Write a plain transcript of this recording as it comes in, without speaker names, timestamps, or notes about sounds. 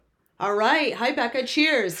All right. Hi, Becca.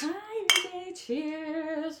 Cheers. Hi, Jay.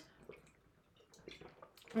 Cheers.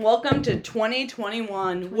 Welcome to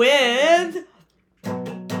 2021 with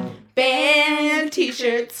band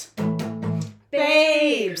t-shirts,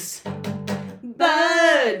 babes,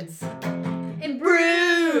 buds, And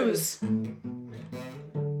brews.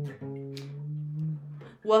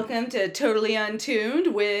 Welcome to Totally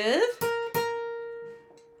Untuned with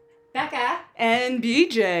Becca. and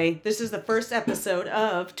BJ. This is the first episode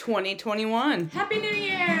of 2021. Happy New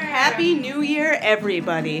Year. Happy New Year,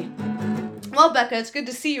 everybody. Well, Becca, it's good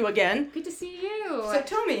to see you again. Good to see you. So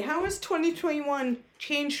tell me, how has 2021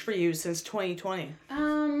 changed for you since 2020?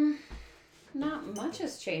 Not much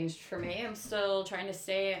has changed for me. I'm still trying to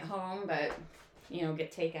stay at home, but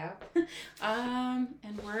get takeout,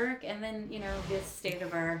 and work, and then this state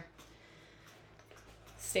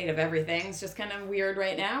of everything is just kind of weird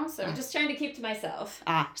right now. So I'm just trying to keep to myself.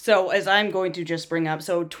 So as I'm going to just bring up,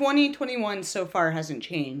 so 2021 so far hasn't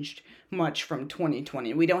changed much from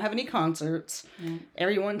 2020. We don't have any concerts. Yeah.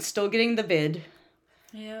 Everyone's still getting the vid.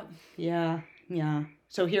 Yep. Yeah.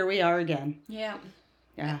 So here we are again. Yeah.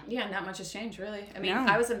 Yeah. Yeah, not much has changed, really. I mean, No.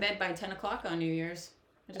 I was in bed by 10 o'clock on New Year's.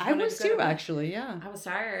 I wanted was to go to too, bed. actually, yeah. I was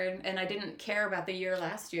tired, and I didn't care about the year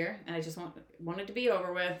last year, and I just wanted to be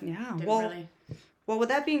over with. Yeah, Didn't well, really. Well, with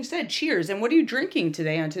that being said, cheers. And what are you drinking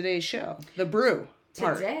today on today's show? The brew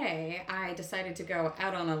part. Today, I decided to go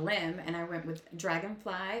out on a limb, and I went with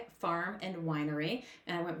Dragonfly Farm and Winery,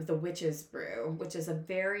 and I went with the Witch's Brew, which is a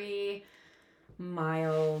very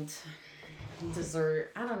mild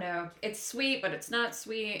dessert. I don't know. It's sweet, but it's not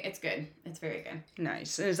sweet. It's good. It's very good.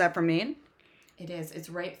 Nice. Is that from Maine? It is. It's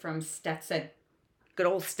right from Stetson. Good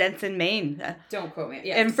old Stetson, Maine. Don't quote me.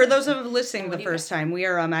 Yeah, And for those of you listening What the do you first time, we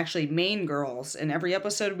are actually Maine girls. In every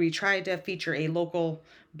episode, we try to feature a local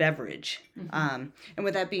beverage. Mm-hmm. And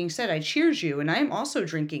with that being said, I cheers you. And I am also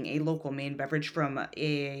drinking a local Maine beverage from what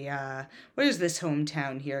is this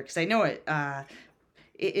hometown here? Because I know it.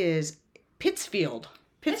 It is Pittsfield.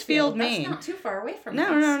 Pittsfield, Maine. That's not too far away from No.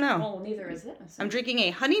 us. Well, neither is this. I'm drinking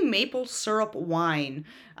a honey maple syrup wine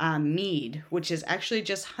mead, which is actually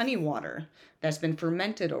just honey water that's been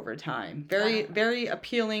fermented over time. Very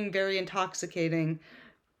appealing, very intoxicating,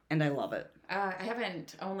 and I love it. I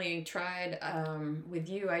haven't only tried with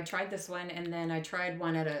you. I tried this one, and then I tried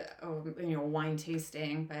one at a wine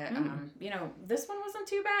tasting. But this one wasn't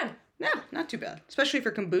too bad. No, not too bad, especially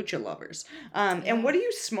for kombucha lovers. And what are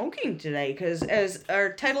you smoking today? Because as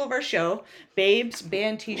our title of our show, Babes,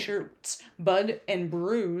 Band T-shirts, Bud, and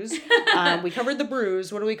Brews, we covered the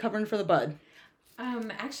brews. What are we covering for the bud?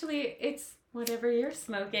 Actually, it's whatever you're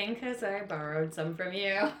smoking, because I borrowed some from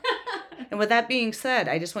you. And with that being said,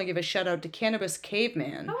 I just want to give a shout out to Cannabis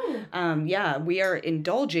Caveman. Oh. We are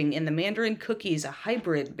indulging in the Mandarin Cookies, a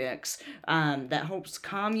hybrid mix that helps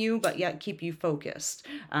calm you but yet keep you focused.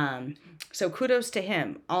 So kudos to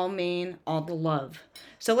him. All Maine, all the love.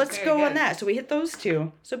 So let's Very go good. on that. So we hit those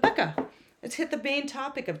two. So Becca, let's hit the main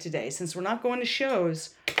topic of today. Since we're not going to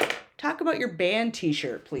shows, talk about your band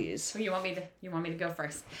T-shirt, please. You want me to go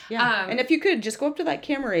first? Yeah. And if you could just go up to that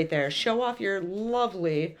camera right there, show off your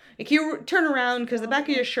lovely. Can you turn around because the back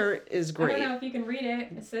of your shirt is I great. don't know if you can read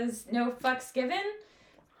it. It says "No fucks given."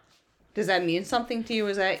 Does that mean something to you?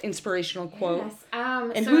 Is that inspirational quote?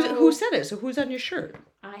 Yes. And so who said it? So who's on your shirt?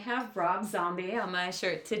 I have Rob Zombie on my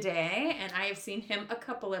shirt today, and I have seen him a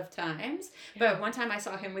couple of times. But one time I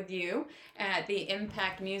saw him with you at the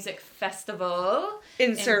Impact Music Festival.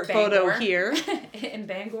 Insert in photo Bangor, here. in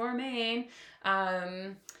Bangor, Maine.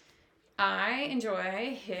 I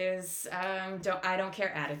enjoy his I don't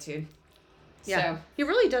care attitude. Yeah, So, he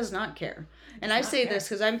really does not care. And I not say care. this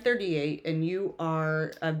because I'm 38 and you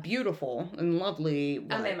are beautiful and lovely.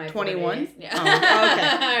 I'm in my 21? 40s. Yeah. Oh,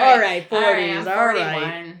 okay. All right, 40s. I'm All 41,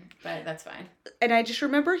 right. but that's fine. And I just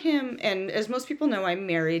remember him, and as most people know, I'm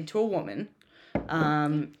married to a woman.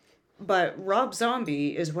 But Rob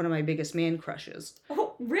Zombie is one of my biggest man crushes.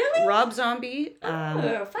 Oh, really? Rob Zombie,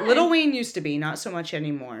 fun. Lil Wayne used to be, not so much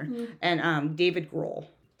anymore. And David Grohl.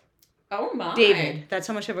 Oh my. David. That's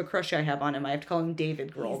how much of a crush I have on him. I have to call him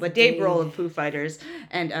David Grohl. He's But Dave Grohl Dave. of Foo Fighters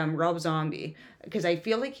and Rob Zombie. Because I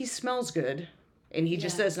feel like he smells good. And he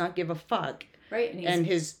just Yeah. does not give a fuck. Right, And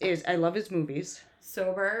his I love his movies.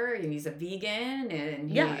 sober, and he's a vegan,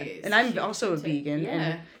 and Yeah. he's And I'm huge also a into- vegan. Yeah.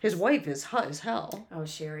 And his wife is hot as hell. Oh,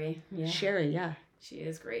 Sherry. Yeah. Sherry, yeah. She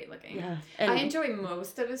is great looking. Yeah. I And enjoy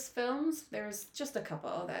most of his films. There's just a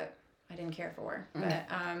couple that I didn't care for. But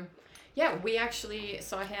yeah, we actually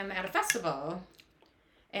saw him at a festival.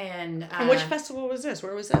 And which festival was this?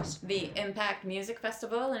 Where was this? the Impact Music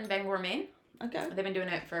Festival in Bangor, Maine. Okay. They've been doing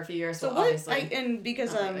it for a few years, So so what? obviously.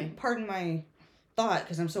 Because Not lately. pardon my thought,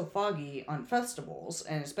 because I'm so foggy on festivals,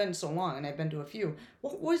 and it's been so long, and I've been to a few,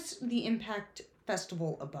 what was the Impact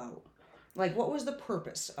Festival about? Like, what was the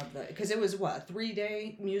purpose of the... Because it was, what, a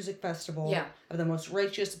 3-day music festival of the most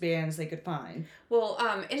righteous bands they could find. Well,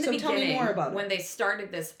 in the beginning, tell me more about when they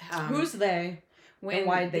started this... Who's they? And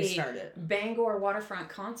why did they start it? Bangor Waterfront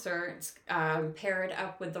Concerts paired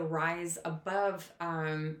up with the Rise Above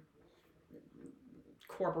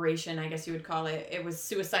corporation, I guess you would call it. It was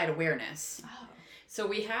suicide awareness. Oh. So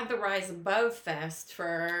we had the Rise Above Fest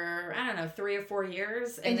for, I don't know, 3 or 4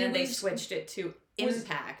 years. And then they switched it to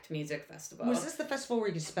Impact Music Festival. Was this the festival where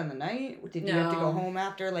you could spend the night? Did you have to go home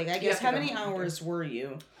after? Like, I guess, how many hours were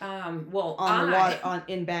you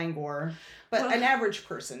in Bangor? But an average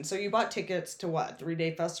person. So you bought tickets to what,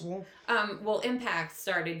 3-day festival? Well, Impact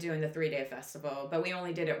started doing the 3-day festival, but we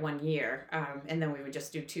only did it 1 year. And then we would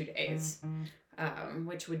just do 2 days,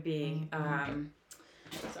 which would be...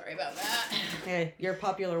 sorry about that. Hey, you're a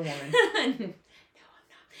popular woman. No,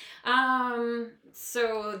 I'm not.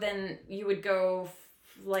 So then you would go,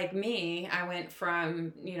 like me, I went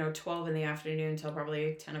from, 12 in the afternoon until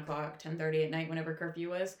probably 10 o'clock, 10:30 at night, whenever curfew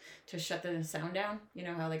was, to shut the sound down. You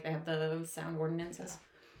know how, like, they have the sound ordinances?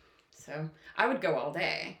 So I would go all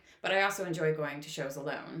day. But I also enjoy going to shows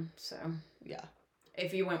alone, so... Yeah.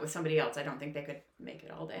 If you went with somebody else, I don't think they could make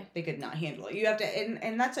it all day. They could not handle it. You have to,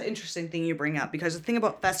 and that's an interesting thing you bring up, because the thing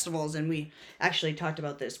about festivals, and we actually talked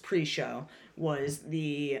about this pre-show, was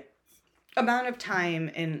the amount of time,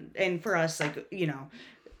 and for us, like,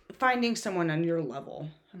 finding someone on your level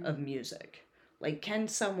of music. Like, can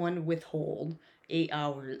someone withhold 8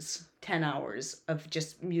 hours, 10 hours of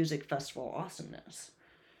just music festival awesomeness?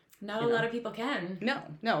 Not a lot of people can.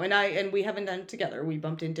 No, and we haven't done it together. We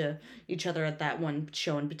bumped into each other at that one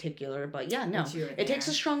show in particular, but yeah, no. It takes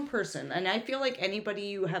a strong person, and I feel like anybody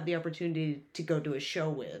you have the opportunity to go to a show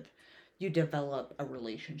with, you develop a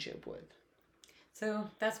relationship with. So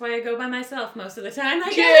that's why I go by myself most of the time,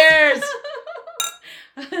 I guess.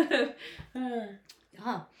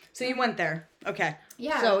 Cheers! So you went there. Okay.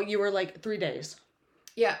 Yeah. So you were like 3 days.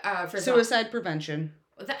 Yeah, for suicide prevention.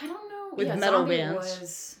 I don't know. With metal Zombie bands.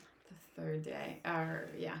 Was the 3rd day.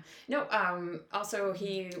 Yeah. No, also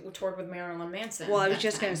he toured with Marilyn Manson. Well, I was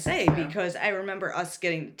just going to say, because I remember us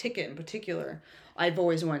getting the ticket in particular. I've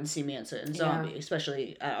always wanted to see Manson and Zombie,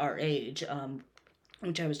 especially at our age.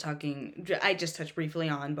 Which I just touched briefly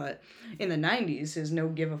on, but in the 90s, his no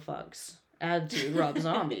give a fucks attitude, Rob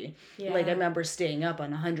Zombie. Yeah. Like, I remember staying up on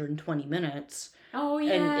 120 Minutes. Oh,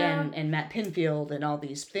 yeah. And Matt Pinfield and all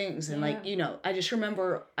these things. And, I just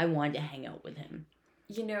remember I wanted to hang out with him.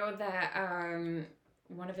 You know that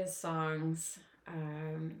one of his songs,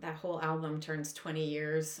 that whole album turns 20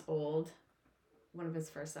 years old. One of his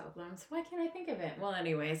first albums. Why can't I think of it? Well,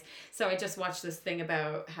 anyways, so I just watched this thing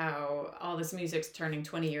about how all this music's turning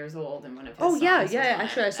 20 years old, and one of his songs yeah.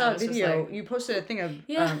 Actually, I saw a video. You posted a thing of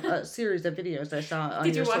a series of videos I saw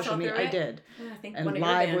on your social media. I did. Yeah, I think and one of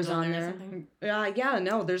Live your was on there.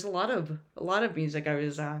 No, there's a lot of music. I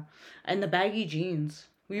was and the baggy jeans.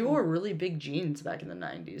 We wore really big jeans back in the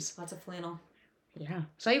 90s. Lots of flannel. Yeah,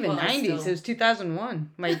 it's not even 90s. It was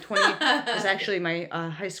 2001. My 20 was actually my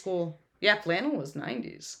high school. Yeah, flannel was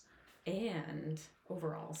 90s. And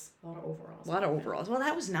overalls. A lot of overalls. A lot of overalls. Well,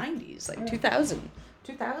 that was 90s. Like 2000.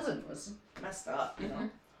 2000 was messed up, you know?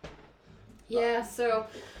 Yeah, so,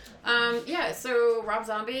 so Rob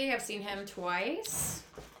Zombie, I've seen him twice.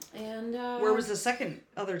 And, where was the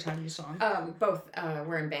other time you saw him? Both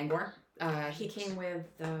were in Bangor. He came with,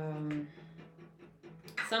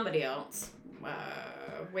 somebody else,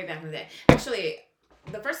 way back in the day. Actually,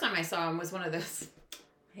 the first time I saw him was one of those...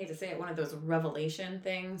 I hate to say it, one of those revelation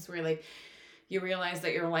things where, like, you realize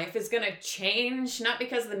that your life is going to change, not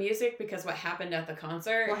because of the music, because what happened at the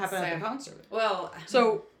concert. What happened at the concert? Well...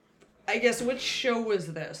 So, I guess, which show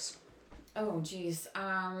was this? Oh, geez.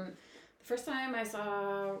 The first time I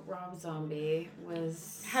saw Rob Zombie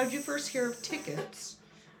was... How'd you first hear of tickets?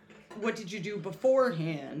 What did you do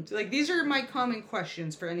beforehand? Like, these are my common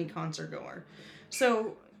questions for any concert goer.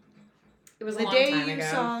 So, it was the day you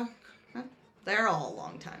saw... They're all a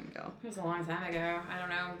long time ago. It was a long time ago. I don't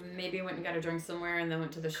know. Maybe went and got a drink somewhere and then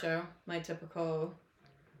went to the show. My typical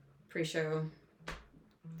pre-show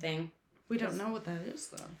thing. We don't know what that is,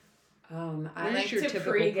 though. I like to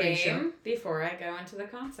pre-game before I go into the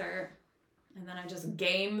concert. And then I just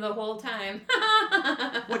game the whole time.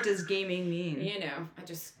 What does gaming mean? You know, I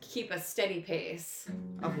just keep a steady pace.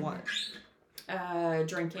 Of what?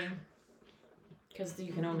 Drinking. Because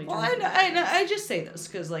you can only drink. Well, I just say this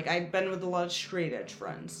because, like, I've been with a lot of straight edge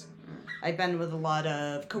friends. I've been with a lot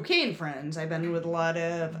of cocaine friends. I've been with a lot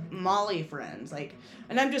of Molly friends. Like,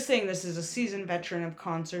 and I'm just saying this is a seasoned veteran of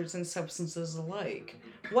concerts and substances alike.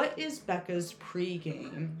 What is Becca's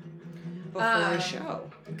pregame before a show?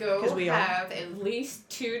 Go have at least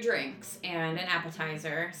 2 drinks and an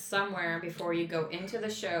appetizer somewhere before you go into the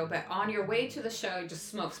show. But on your way to the show, you just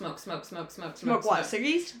smoke. Smoke what?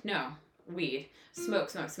 Ciggies? No, weed.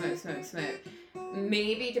 Smoke.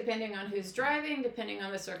 Maybe, depending on who's driving, depending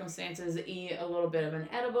on the circumstances, eat a little bit of an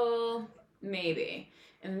edible. Maybe.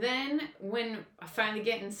 And then when I finally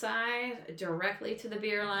get inside, directly to the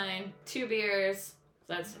beer line, 2 beers,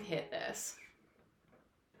 let's hit this.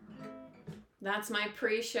 That's my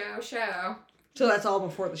pre-show show. So that's all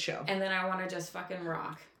before the show. And then I want to just fucking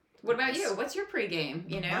rock. What about you? What's your pregame?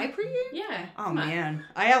 You know? My pregame? Yeah. Oh, man.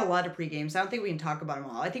 I have a lot of pregames. I don't think we can talk about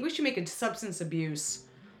them all. I think we should make a substance abuse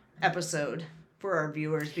episode for our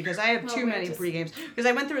viewers because I have too many pregames. Because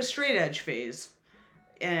I went through a straight edge phase.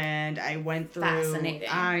 And I went through... Fascinating.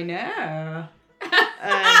 I know. And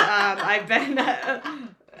I've been...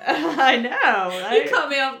 I know. You caught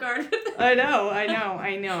me off guard. I know.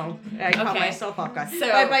 I caught myself off guard. So,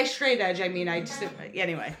 by straight edge, I mean I just...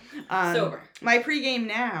 Anyway. Sober. My pregame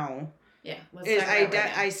now... Yeah. Is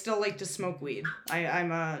I still like to smoke weed.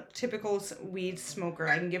 I'm a typical weed smoker.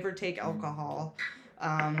 I can give or take alcohol.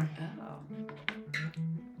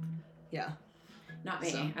 Yeah. Not me.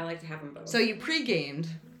 So, I like to have them both. So you pre-gamed.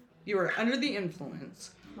 You were under the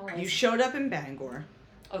influence. Nice. You showed up in Bangor.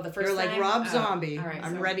 Oh, the first You're like, time? Rob Zombie,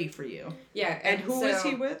 I'm ready for you. Yeah. And who was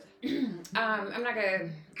he with? I'm not gonna...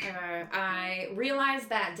 I realized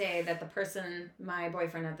that day that the person, my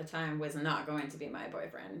boyfriend at the time, was not going to be my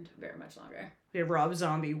boyfriend very much longer. Did Rob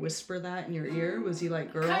Zombie whisper that in your ear? Was he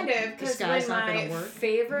like, girl, kind of, this guy's when not going to work? My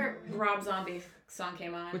favorite Rob Zombie song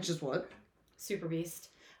came on. Which is what? Super Beast.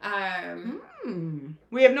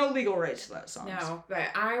 We have no legal rights to that song. No, but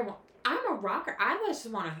I'm a rocker. I just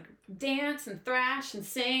want to dance and thrash and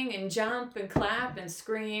sing and jump and clap and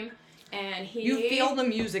scream. And you feel the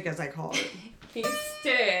music, as I call it. He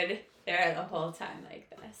stood there the whole time like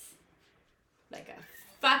this. Like a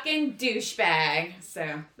fucking douchebag.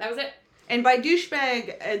 So, that was it. And by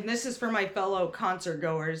douchebag, and this is for my fellow concert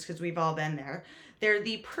goers, because we've all been there, they're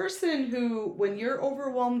the person who, when you're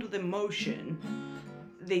overwhelmed with emotion,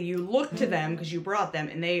 that you look to them because you brought them,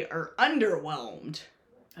 and they are underwhelmed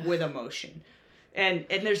with emotion. And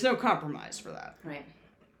there's no compromise for that. Right.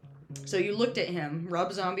 So you looked at him.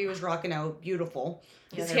 Rob Zombie was rocking out, beautiful.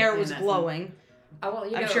 His hair was glowing. Oh,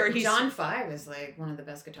 well, I'm sure John 5 is like one of the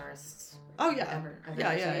best guitarists. Oh, yeah. Ever.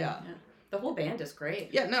 Yeah. The whole band is great.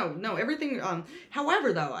 Yeah, no, everything.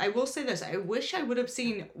 However, though, I will say this: I wish I would have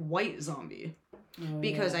seen White Zombie,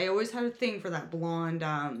 because I always had a thing for that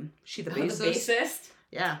blonde. She the bassist. The bassist.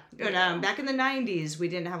 Yeah, but back in the '90s, we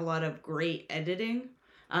didn't have a lot of great editing.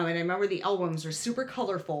 And I remember the albums were super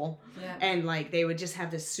colorful, and like they would just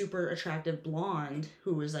have this super attractive blonde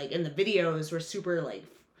who was like, in the videos were super like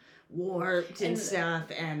warped and stuff,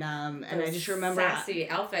 and I just remember sassy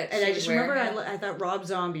outfits. And I just remember I thought Rob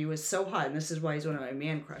Zombie was so hot, and this is why he's one of my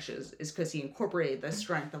man crushes, is because he incorporated the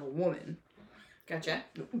strength of a woman. Gotcha.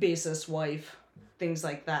 Bassist wife, things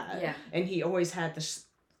like that. Yeah. And he always had this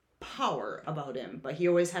power about him, but he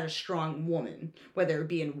always had a strong woman, whether it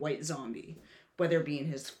be in White Zombie, whether it be in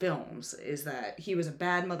his films, is that he was a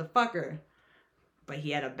bad motherfucker, but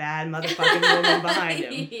he had a bad motherfucking woman behind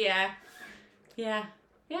him. Yeah.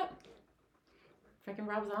 Yep. Freaking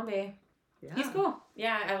Rob Zombie. Yeah. He's cool.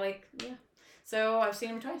 Yeah. So I've seen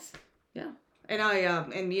him twice. Yeah. And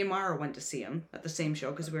and me and Mara went to see him at the same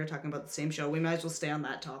show, because we were talking about the same show. We might as well stay on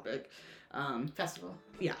that topic. Festival.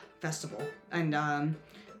 Yeah, festival. And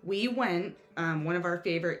we went, one of our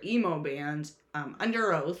favorite emo bands,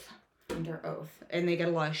 Under Oath. Under Oath. And they get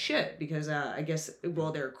a lot of shit because I guess,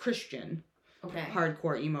 they're a Christian. Okay.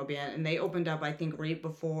 Hardcore emo band. And they opened up, I think, right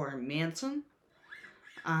before Manson.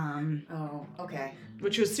 Oh, okay.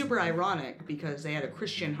 Which was super ironic because they had a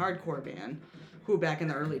Christian hardcore band who back in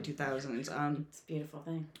the early 2000s. It's a beautiful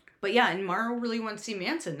thing. But yeah, and Mara really went to see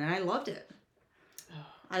Manson, and I loved it. Oh.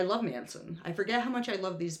 I love Manson. I forget how much I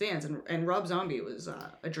love these bands, and Rob Zombie was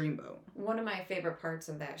a dreamboat. One of my favorite parts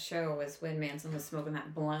of that show was when Manson was smoking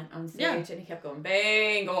that blunt on stage, and he kept going,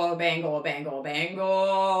 bango, bango, bango,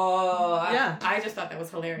 bango. Yeah. I just thought that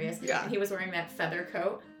was hilarious. Yeah. And he was wearing that feather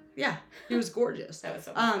coat. Yeah, he was gorgeous. That was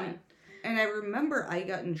so much fun. And I remember I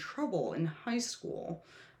got in trouble in high school.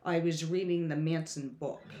 I was reading the Manson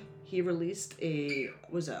book. He released an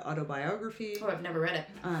autobiography. Oh, I've never read it.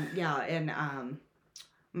 And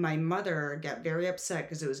my mother got very upset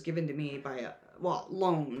because it was given to me by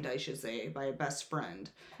loaned, I should say, by a best friend.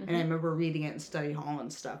 And I remember reading it in study hall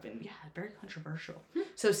and stuff, and yeah, very controversial.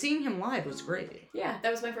 So seeing him live was great. Yeah,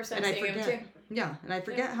 that was my first time seeing him too. Yeah, and I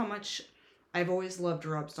forget how much I've always loved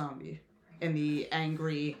Rob Zombie and the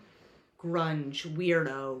angry grunge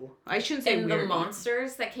weirdo. I shouldn't say and weirdo. The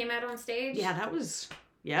monsters that came out on stage. Yeah, that was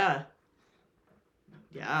yeah.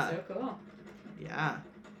 So cool. Yeah.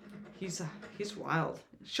 He's wild.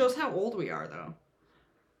 Shows how old we are though.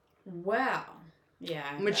 Wow. Yeah.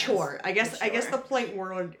 Mature. I guess the polite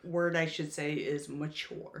word I should say is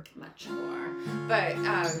mature. Mature. But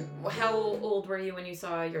how old were you when you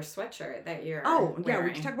saw your sweatshirt that you're wearing? Yeah,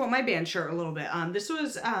 we can talk about my band shirt a little bit. This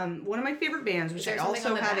was one of my favorite bands, which I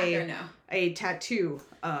also have a tattoo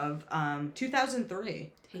of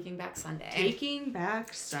 2003. Taking Back Sunday. Taking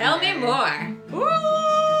Back Sunday. Tell me more.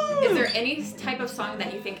 Woo! Is there any type of song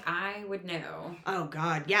that you think I would know? Oh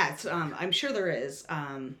God, yeah. It's I'm sure there is.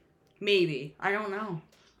 Maybe. I don't know.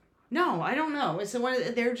 No, I don't know. It's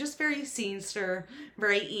they're just very scenester,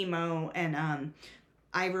 very emo, and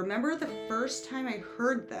I remember the first time I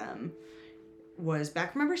heard them was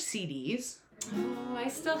back. Remember CDs? Oh, I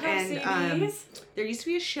still have CDs. There used to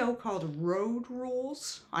be a show called Road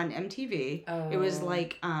Rules on MTV. Oh. It was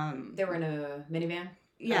like they were in a minivan.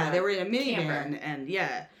 Yeah, they were in a minivan, camper. And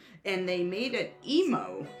yeah, and they made an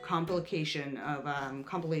emo compilation,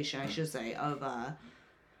 I should say, of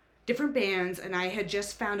different bands, and I had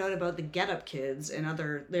just found out about the Get Up Kids and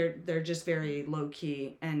they're just very low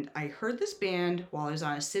key, and I heard this band while I was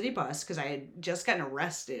on a city bus because I had just gotten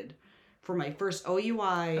arrested for my first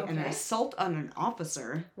OUI and an assault on an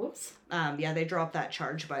officer. Whoops. Yeah, they dropped that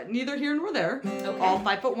charge, but neither here nor there. Okay. All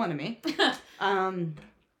 5'1" of me.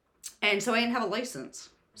 And so I didn't have a license.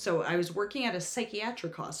 So I was working at a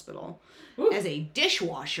psychiatric hospital as a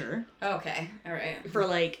dishwasher. Okay, all right. For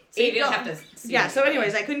like so you didn't have to see Yeah, so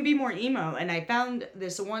anyways, I couldn't be more emo, and I found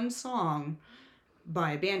this one song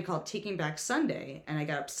by a band called Taking Back Sunday, and I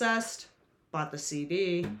got obsessed, bought the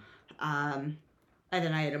CD, and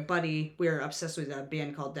then I had a buddy, we were obsessed with a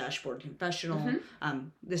band called Dashboard Confessional.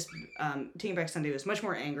 This Taking Back Sunday was much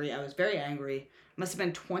more angry. I was very angry. Must have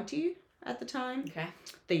been 20 at the time. Okay.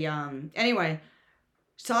 Anyway,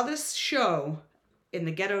 saw this show in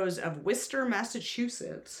the ghettos of Worcester,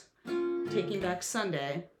 Massachusetts, Taking Back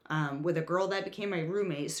Sunday, with a girl that became my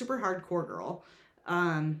roommate, super hardcore girl.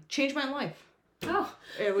 Changed my life. Oh.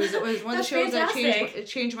 It was one of the shows fantastic. that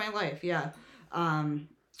changed my life, yeah.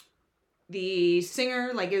 The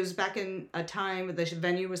singer, like, it was back in a time the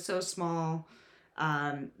venue was so small.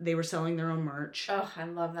 They were selling their own merch. Oh, I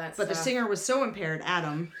love that But the singer was so impaired,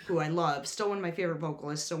 Adam, who I love, still one of my favorite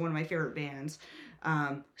vocalists, still one of my favorite bands,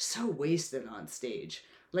 so wasted on stage.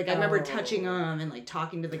 Like, I remember touching him and, like,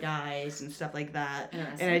 talking to the guys and stuff like that.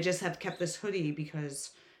 And I just have kept this hoodie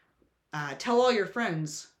because Tell All Your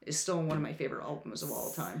Friends is still one of my favorite albums of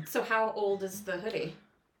all time. So how old is the hoodie?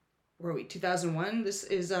 Where are we? 2001? This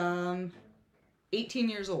is 18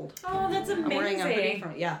 years old. Oh, that's amazing. I'm wearing a hoodie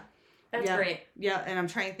from That's great. Yeah, and I'm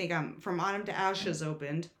trying to think. From Autumn to Ashes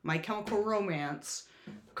opened. My Chemical Romance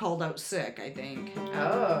called out sick, I think.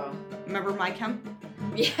 Oh. Remember My Chem?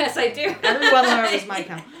 Yes, I do. Everyone remembers My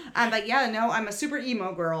Chem. But yeah, no, I'm a super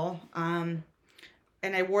emo girl. And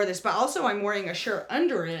I wore this, but also I'm wearing a shirt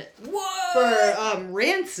under it. What? For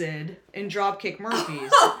Rancid and Dropkick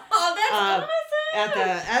Murphys. Oh, that's awesome.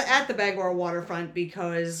 At the Bangor waterfront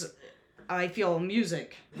because I feel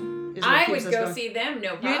music is what I keeps would us go going. see them,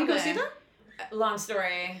 no problem. You didn't go see them? Long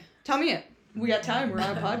story. Tell me it. We got time. We're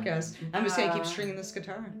on a podcast. I'm just gonna keep stringing this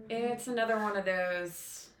guitar. It's another one of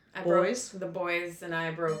those. The boys and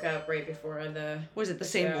I broke up right before the. Was it the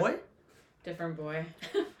same boy? Different boy.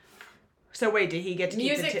 So wait, did he get to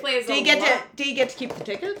keep the music plays Did he get to keep the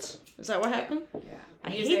tickets? Is that what happened? Yeah.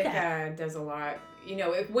 Music does a lot. You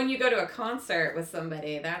know, when you go to a concert with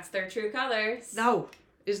somebody, that's their true colors. No,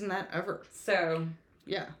 isn't that ever? So.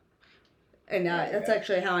 Yeah. And that's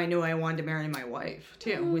actually how I knew I wanted to marry my wife,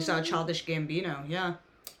 too. Oh. We saw Childish Gambino, yeah.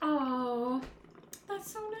 Oh,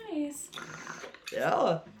 that's so nice.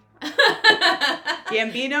 Yeah.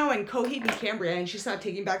 Gambino and Coheed and Cambria, and she saw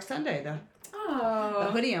Taking Back Sunday, the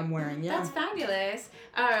hoodie I'm wearing, yeah. That's fabulous.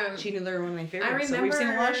 She knew they were one of my favorites, I remember, so we've seen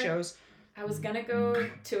a lot of shows. I was going to go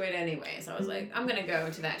to it anyways. I was like, I'm going to go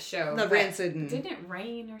to that show. The Rancid. Didn't it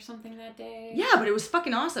rain or something that day? Yeah, but it was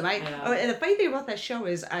fucking awesome. And the funny thing about that show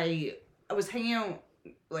is I was hanging out,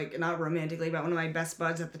 like, not romantically, but one of my best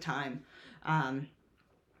buds at the time. And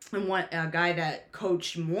a guy that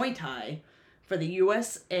coached Muay Thai for the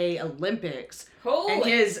USA Olympics. Holy. And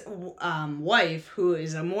his wife, who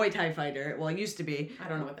is a Muay Thai fighter, well, used to be. I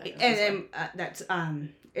don't know what that is. And then that's,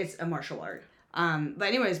 it's a martial art. But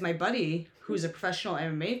anyways, my buddy, who's a professional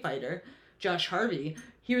MMA fighter, Josh Harvey,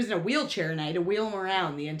 he was in a wheelchair and I had to wheel him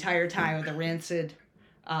around the entire time with a Rancid.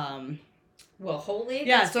 Well, holy.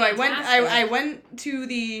 Yeah, That's so fantastic. I went to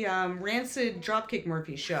the Rancid Dropkick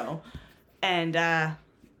Murphy show, and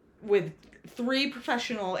with 3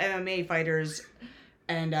 professional MMA fighters,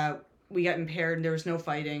 and we got impaired and there was no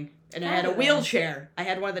fighting. And I had a wheelchair. I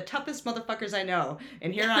had one of the toughest motherfuckers I know.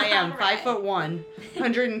 And here I am, 5'1",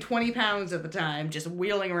 120 pounds at the time, just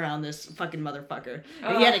wheeling around this fucking motherfucker.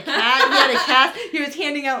 And he had a cat. He was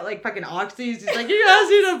handing out like fucking oxys. He's like, "You guys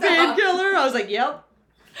need a painkiller?" I was like, "Yep."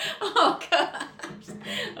 Oh gosh.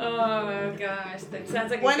 Oh gosh. That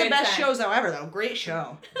sounds like one of the good best time. shows ever, though. Great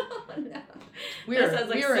show. Oh no. We That were, sounds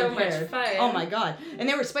like we were so impaired. much fun. Oh my god. And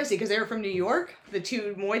they were spicy because they were from New York. The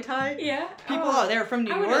 2 Muay Thai Yeah. people, they were from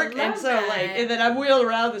New I would've York. And loved so that. like, and then I wheeled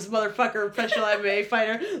around this motherfucker, professional MMA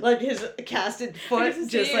fighter, like his casted foot,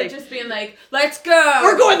 just being like, "Let's go.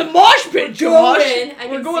 "We're going to the mosh pit, Josh. I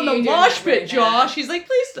We're can going see to the you doing mosh that pit, right Josh." now. He's like,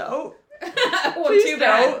 "Please don't. Well, Please too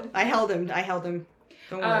bad. don't." I held him.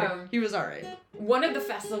 Don't worry. He was alright. One of the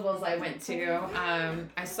festivals I went to,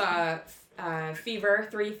 I saw Fever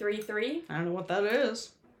 333. I don't know what that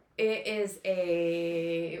is. It is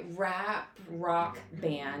a rap rock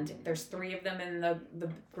band. There's 3 of them in the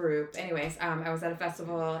group. Anyways, I was at a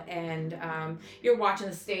festival and you're watching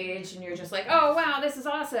the stage and you're just like, "Oh wow, this is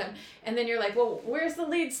awesome." And then you're like, "Well, where's the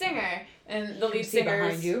lead singer?" And the lead singer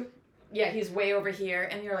behind you. Yeah, he's way over here.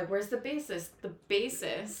 And you're like, "Where's the bassist?" The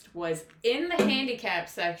bassist was in the handicap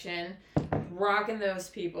section rocking those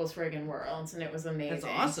people's friggin' worlds, and it was amazing.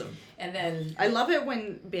 That's awesome. And then I love it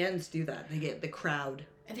when bands do that. They get the crowd.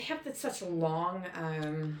 and they have such long,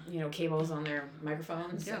 cables on their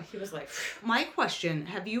microphones. Yeah. So he was like, My question,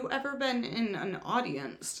 have you ever been in an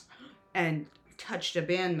audience and touched a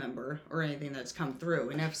band member or anything that's come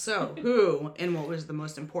through? And if so, who and what was the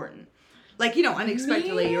most important? Like,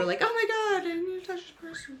 unexpectedly, Me? you're like, "Oh my god, I didn't even touch this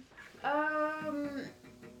person."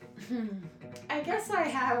 I guess I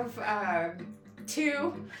have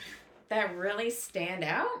 2 that really stand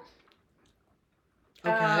out.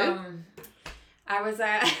 Okay. I was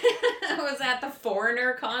at the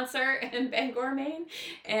Foreigner concert in Bangor, Maine,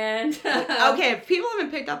 and Okay, if people haven't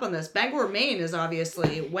picked up on this, Bangor, Maine is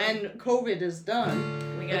obviously, when COVID is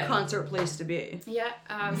done, the concert place to be. Yeah.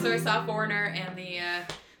 So I saw Foreigner, and the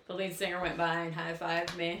lead singer went by and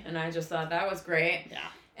high-fived me, and I just thought that was great. Yeah.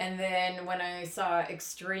 And then when I saw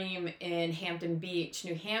Extreme in Hampton Beach,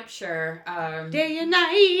 New Hampshire, Day and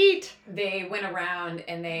night. they went around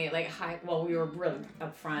and they we were really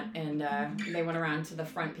up front, and they went around to the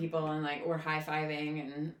front people and were high-fiving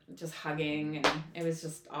and just hugging, and it was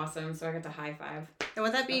just awesome. So I got to high-five. And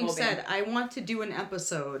with that being whole said, band. I want to do an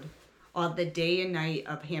episode on the day and night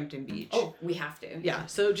of Hampton Beach. Oh, we have to. Yeah,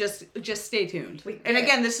 so just stay tuned. And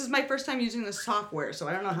again, this is my first time using this software, so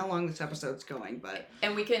I don't know how long this episode's going, but...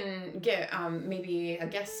 And we can get maybe a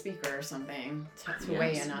guest speaker or something to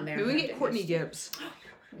weigh in on there. Maybe we can get Courtney Gibbs.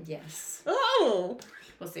 Yes. Oh!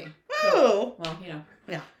 We'll see. Oh! Well,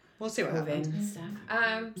 Yeah, we'll see what COVID happens. and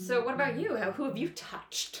stuff. So what about you? Who have you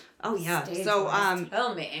touched? Oh, yeah. Stage So, wise?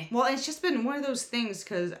 Tell me. well, it's just been one of those things,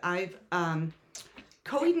 because I've,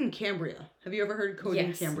 Coheed and Cambria. Have you ever heard Coheed and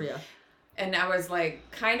Yes. Cambria? And I was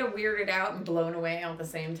kind of weirded out and blown away all at the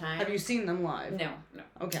same time. Have you seen them live? No.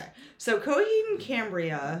 Okay. So Coheed and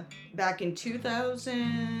Cambria, back in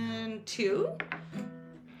 2002,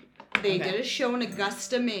 they did a show in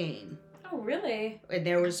Augusta, Maine. Oh, really?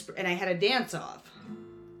 And I had a dance off.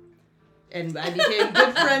 And I became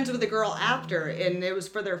good friends with a girl after, and it was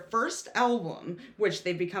for their first album, which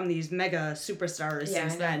they've become these mega superstars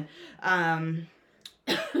since then.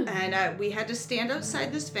 And we had to stand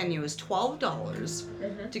outside this venue. It was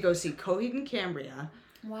 $12 to go see Coheed and Cambria.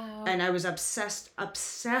 Wow. And I was obsessed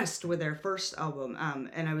with their first album.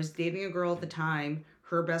 And I was dating a girl at the time.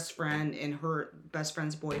 Her best friend and her best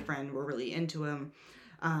friend's boyfriend were really into him.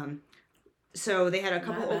 So they had a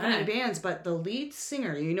couple opening bands, but the lead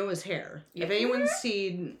singer, his hair. Yeah. If anyone's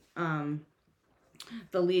seen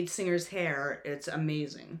the lead singer's hair, it's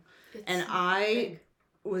amazing. It's I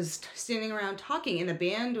was standing around talking, and the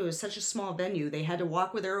band was such a small venue, they had to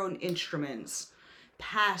walk with their own instruments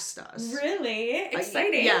past us. Really?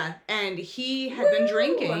 Exciting. Yeah, and he had been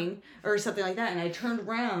drinking or something like that, and I turned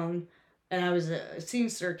around, and I was a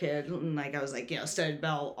senior kid, and I was studded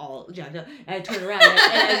belt, all jacked up, and I turned around, and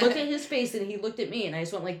I looked at his face, and he looked at me, and I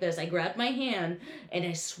just went like this. I grabbed my hand, and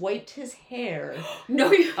I swiped his hair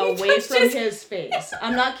away from his face.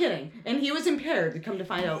 I'm not kidding. And he was impaired, come to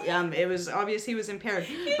find out. It was obvious he was impaired.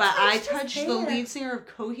 But I touched the lead singer of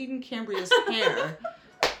Coheed and Cambria's hair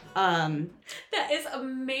That is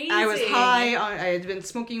amazing. I was high. I had been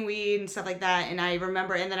smoking weed and stuff like that, and I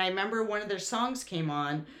remember one of their songs came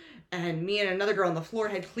on, and me and another girl on the floor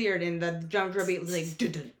had cleared, and the drum beat was like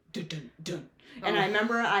dun dun dun dun dun. And I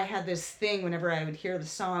remember I had this thing whenever I would hear the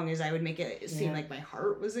song is I would make it seem like my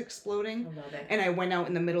heart was exploding. I love it. And I went out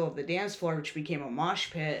in the middle of the dance floor, which became a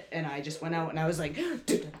mosh pit, and I just went out and I was like dun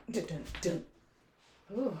dun dun dun dun.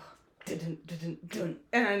 Ooh. Dun, dun, dun, dun, dun.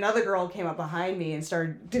 And another girl came up behind me and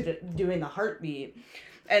started doing the heartbeat.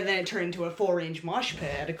 And then it turned into a full range mosh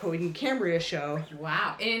pit at a Coheed and Cambria show.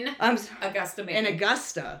 Wow. In Augusta, Maine. In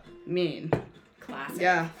Augusta, Maine. Classic.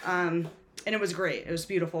 Yeah. And it was great. It was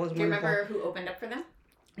beautiful. It was wonderful. Do you remember who opened up for them?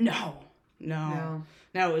 No,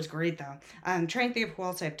 it was great though. I'm trying to think of who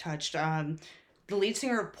else I've touched. The lead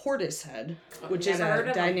singer of Portishead, which is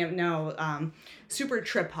a dynamic, super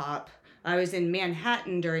trip hop. I was in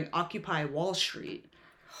Manhattan during Occupy Wall Street.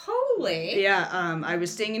 Holy. Yeah, I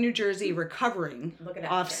was staying in New Jersey recovering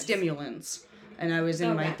off stimulants. And I was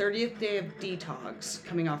in my 30th day of detox,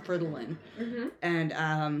 coming off Ritalin. Mm-hmm.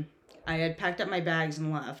 And I had packed up my bags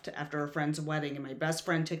and left after a friend's wedding. And my best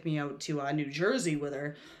friend took me out to New Jersey with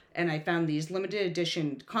her. And I found these limited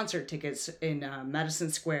edition concert tickets in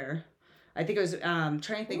Madison Square. I think it was, trying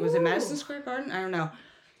to think, was it Madison Square Garden? I don't know.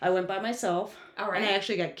 I went by myself. All right. And I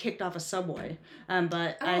actually got kicked off a subway.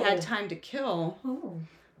 But I had time to kill. Oh.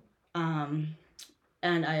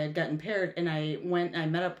 And I had gotten paired, and I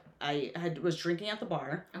met up. Was drinking at the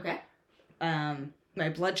bar. Okay. My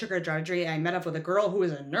blood sugar dropped. I met up with a girl who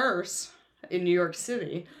was a nurse in New York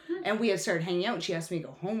City, and we had started hanging out. And she asked me to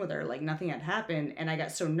go home with her, like nothing had happened, and I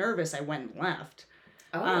got so nervous I went and left.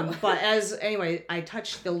 Oh. But I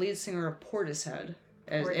touched the lead singer of Portishead.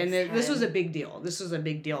 This was a big deal. This was a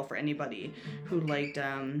big deal for anybody who liked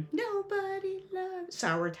Nobody Loves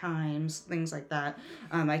Sour Times, things like that.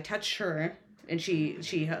 I touched her, and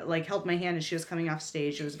she like held my hand as she was coming off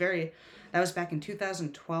stage. That was back in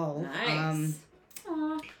 2012. Nice.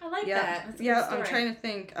 Aw, I like that. That's a good story. I'm trying to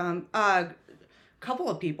think. Couple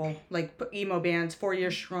of people like emo bands, 4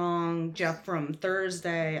 Year Strong, Jeff from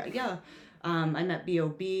Thursday. Yeah, I met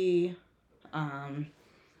B.O.B.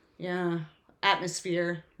 Yeah.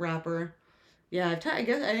 Atmosphere rapper. Yeah, I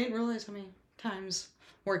guess I didn't realize how many times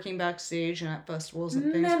working backstage and at festivals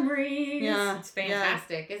and things. Memories. Yeah, it's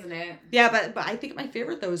fantastic, isn't it? Yeah, but I think my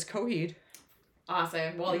favorite though is Coheed.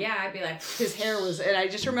 Awesome. Well, yeah, I'd be like, his hair was, and I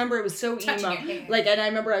just remember it was so emo. Like, and I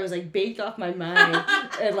remember I was like baked off my mind,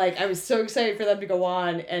 and like I was so excited for them to go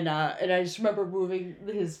on, and I just remember moving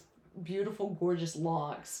his beautiful, gorgeous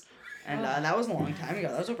locks. And that was a long time ago.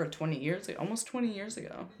 That was over 20 years ago. Almost 20 years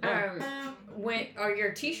ago. Yeah.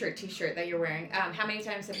 Your t-shirt that you're wearing, how many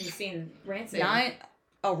times have you seen Rancid?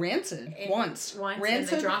 Rancid. Once.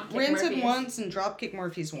 Rancid once and Dropkick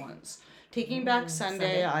Murphys once. Taking Back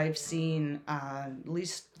Sunday, I've seen at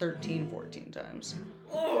least 13, 14 times.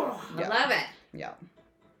 Oh, I love it. Yeah.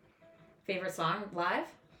 Favorite song live?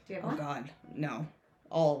 Do you have one? Oh, God. No.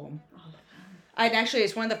 All of them.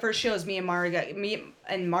 It's one of the first shows me and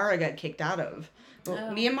Mara got kicked out of.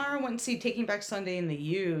 Oh. Me and Mara went to see Taking Back Sunday in the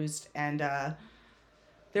Used, and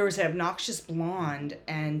there was an Obnoxious Blonde,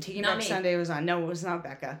 and Taking Back Sunday was on. No, it was not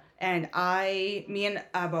Becca. And me and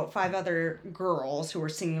about 5 other girls who were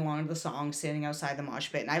singing along to the song, standing outside the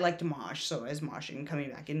mosh pit. And I like to mosh, so I was moshing,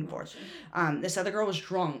 coming back and forth. This other girl was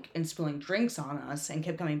drunk and spilling drinks on us and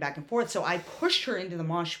kept coming back and forth. So I pushed her into the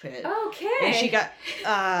mosh pit. Okay. And she got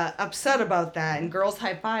upset about that, and girls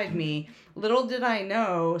high-fived me. Little did I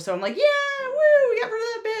know. So I'm like, yeah, woo, we got rid of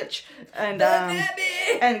that bitch.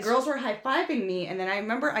 And girls were high-fiving me, and then I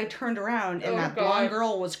remember I turned around, and blonde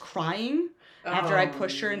girl was crying after I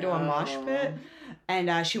pushed her into a mosh pit.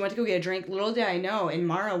 And she went to go get a drink. Little did I know, and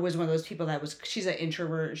Mara was one of those people she's an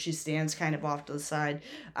introvert. She stands kind of off to the side.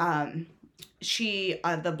 The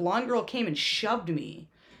blonde girl came and shoved me,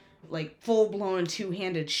 like full-blown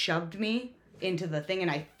two-handed shoved me into the thing,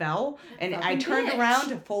 and I fell. And I turned around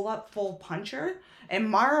to full punch her, and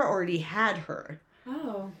Mara already had her.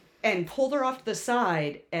 Oh. And pulled her off to the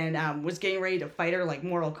side, and was getting ready to fight her like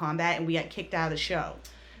Mortal Kombat, and we got kicked out of the show.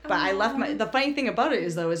 But I left the funny thing about it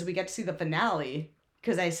is we got to see the finale,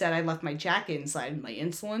 because I said I left my jacket inside my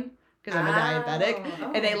insulin, because I'm a diabetic,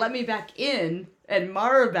 and they let me back in, and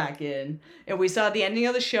Mara back in, and we saw the ending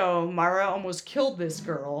of the show. Mara almost killed this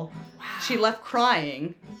girl. Wow. She left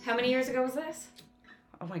crying. How many years ago was this?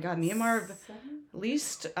 Oh my God, me and Mara, 7? at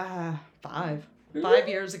least 5. 5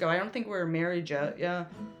 years ago. I don't think we were married yet, yeah.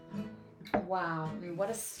 Wow, I mean, what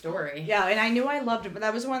a story. Yeah, and I knew I loved it, but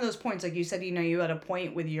that was one of those points, like you said, you had a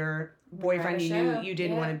point with your boyfriend, you knew you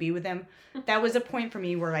didn't want to be with him. That was a point for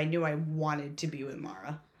me where I knew I wanted to be with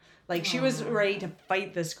Mara. Like, she was ready to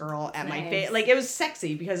fight this girl at my Nice. like, it was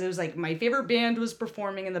sexy because it was like my favorite band was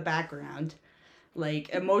performing in the background. Like,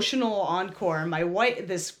 emotional encore. My wife,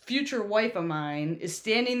 this future wife of mine, is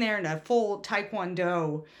standing there in a full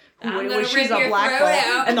taekwondo. She's a black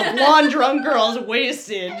belt, and the blonde drunk girl's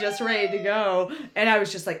wasted, just ready to go. And I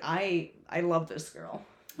was just like, I love this girl.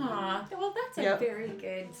 Aw, well, that's a very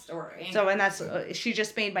good story. So, and that's she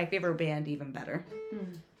just made my favorite band even better.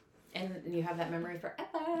 And you have that memory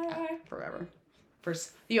forever. Forever.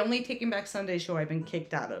 The only Taking Back Sunday show I've been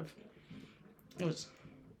kicked out of. It was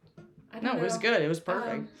it was good. It was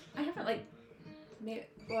perfect. I haven't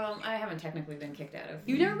I haven't technically been kicked out of.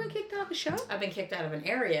 You've never been kicked out of a show? I've been kicked out of an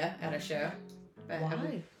area at a show. But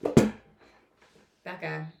Why?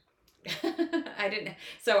 Becca. I didn't.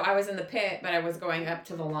 So I was in the pit, but I was going up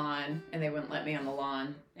to the lawn, and they wouldn't let me on the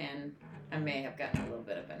lawn, and I may have gotten a little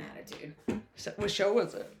bit of an attitude. So, what show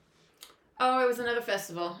was it? Oh, it was another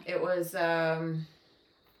festival. It was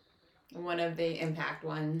one of the Impact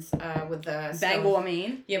ones with the Bangor,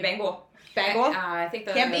 Maine. Yeah, Bangor. Bangor. I think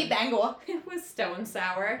Can't beat Bangor. It was Stone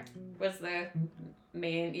Sour. Was the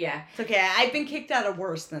main? Yeah. It's okay. I've been kicked out of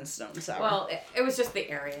worse than Stone Sour. Well, it was just the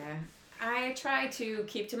area. I try to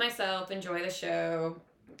keep to myself, enjoy the show,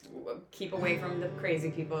 keep away from the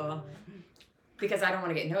crazy people, because I don't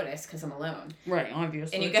want to get noticed because I'm alone. Right,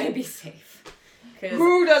 obviously. And you gotta be safe.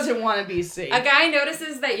 Who doesn't want to be safe? A guy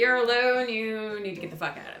notices that you're alone, you need to get the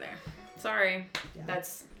fuck out of there. Sorry. Yeah.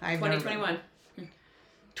 That's 2021.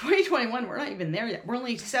 2021, we're not even there yet. We're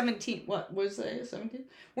only 17, what was it, 17?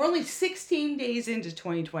 We're only 16 days into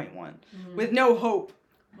 2021 with no hope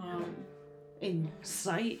in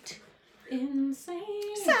sight. Insane.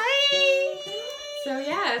 So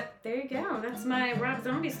yeah, there you go. That's my Rob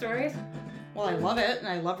Zombie stories. Well, I love it, and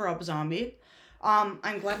I love Rob Zombie.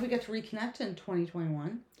 I'm glad we got to reconnect in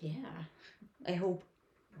 2021. Yeah. I hope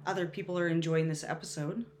other people are enjoying this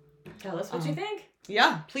episode. Tell us what you think.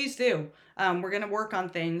 Yeah, please do. We're going to work on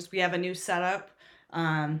things. We have a new setup.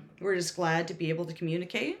 We're just glad to be able to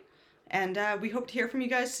communicate. And we hope to hear from you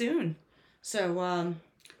guys soon. So,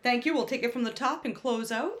 thank you. We'll take it from the top and close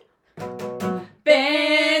out.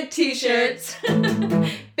 Band t-shirts.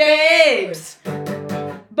 Babes.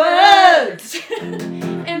 Buds.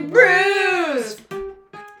 And brews.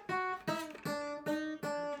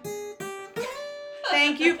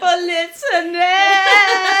 Thank you for listening.